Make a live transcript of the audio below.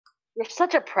You're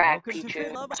such a prat, Welcome to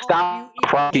Pichu. Fibbage. Stop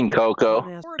fucking Coco.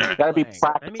 You Gotta be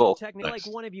practical. technically, like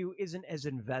one of you isn't as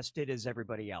invested as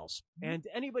everybody else, and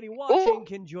anybody watching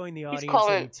can join the audience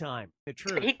calling- anytime. The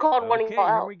truth. He called one of Okay, you here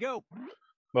out. we go.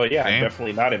 Well, yeah, I'm Damn.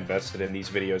 definitely not invested in these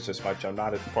videos as much. I'm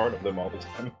not a part of them all the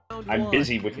time. Round I'm one.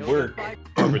 busy with You'll work. get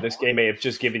However, this game may have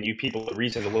just given you people a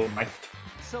reason to load my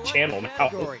Select channel now.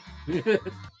 category.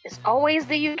 It's always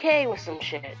the UK with some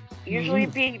shit. Usually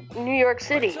it'd be New York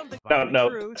City. Something No, about no,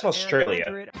 the truth that's Australia.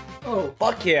 and accurate- Oh,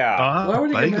 Fuck yeah! why would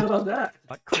they get Bagel. mad about that?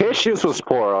 but correct. Tissues was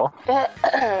plural.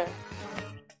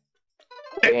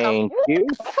 Thank you.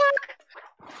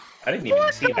 I didn't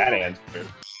even see that answer.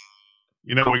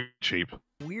 You know we're cheap.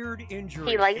 Weird injury.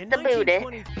 He likes In the booty.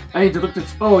 1920 I need to look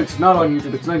this. Oh, it's not on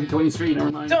YouTube. It's 1923.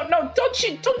 Never mind.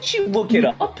 Don't you look it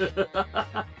up!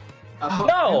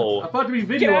 No! I thought to be Get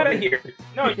video. out of of it. here!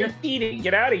 No, you're cheating.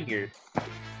 Get out of here.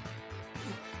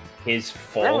 His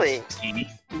false Really?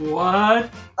 teeth.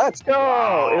 What? Let's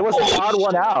go. It was an odd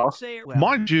one out. say- well,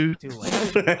 Mind you, too late.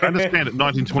 I understand it.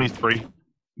 1923,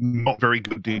 not very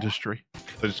good dentistry.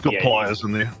 They just got Yeah, pliers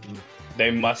in there. They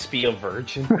must be a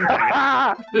virgin.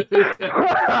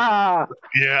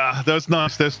 Yeah, that's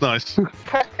nice. That's nice.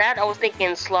 Press that, I was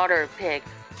thinking slaughter a pig.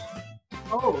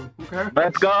 Oh, okay.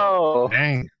 Let's go.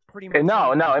 Dang. Pretty Okay,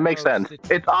 much no, it makes sense.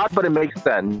 It's odd, but it makes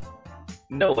sense.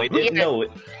 No, it Yeah. didn't. No,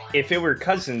 if it were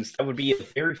cousins, that would be a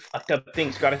very fucked up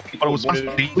thing. Scott, if But people it was supposed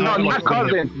to be. No, not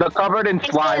cousin. The covered in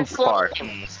slime It's gonna part.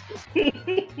 slime.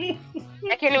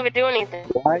 I can't even do anything.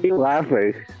 Why are you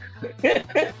laughing?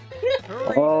 Hurry,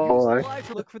 Oh, use the light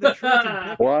to look for the truth and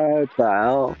pick What the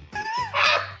hell?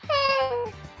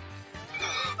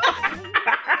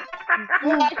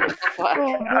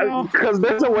 Because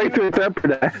there's a way to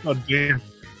interpret that. Oh damn.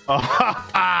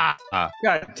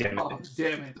 God damn Oh, it!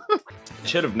 damn it.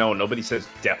 Should have known. Nobody says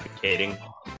defecating.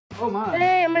 Oh my.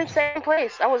 Hey, I'm in second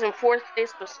place. I was in fourth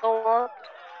place for so long.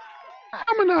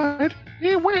 Promenade.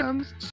 He wins.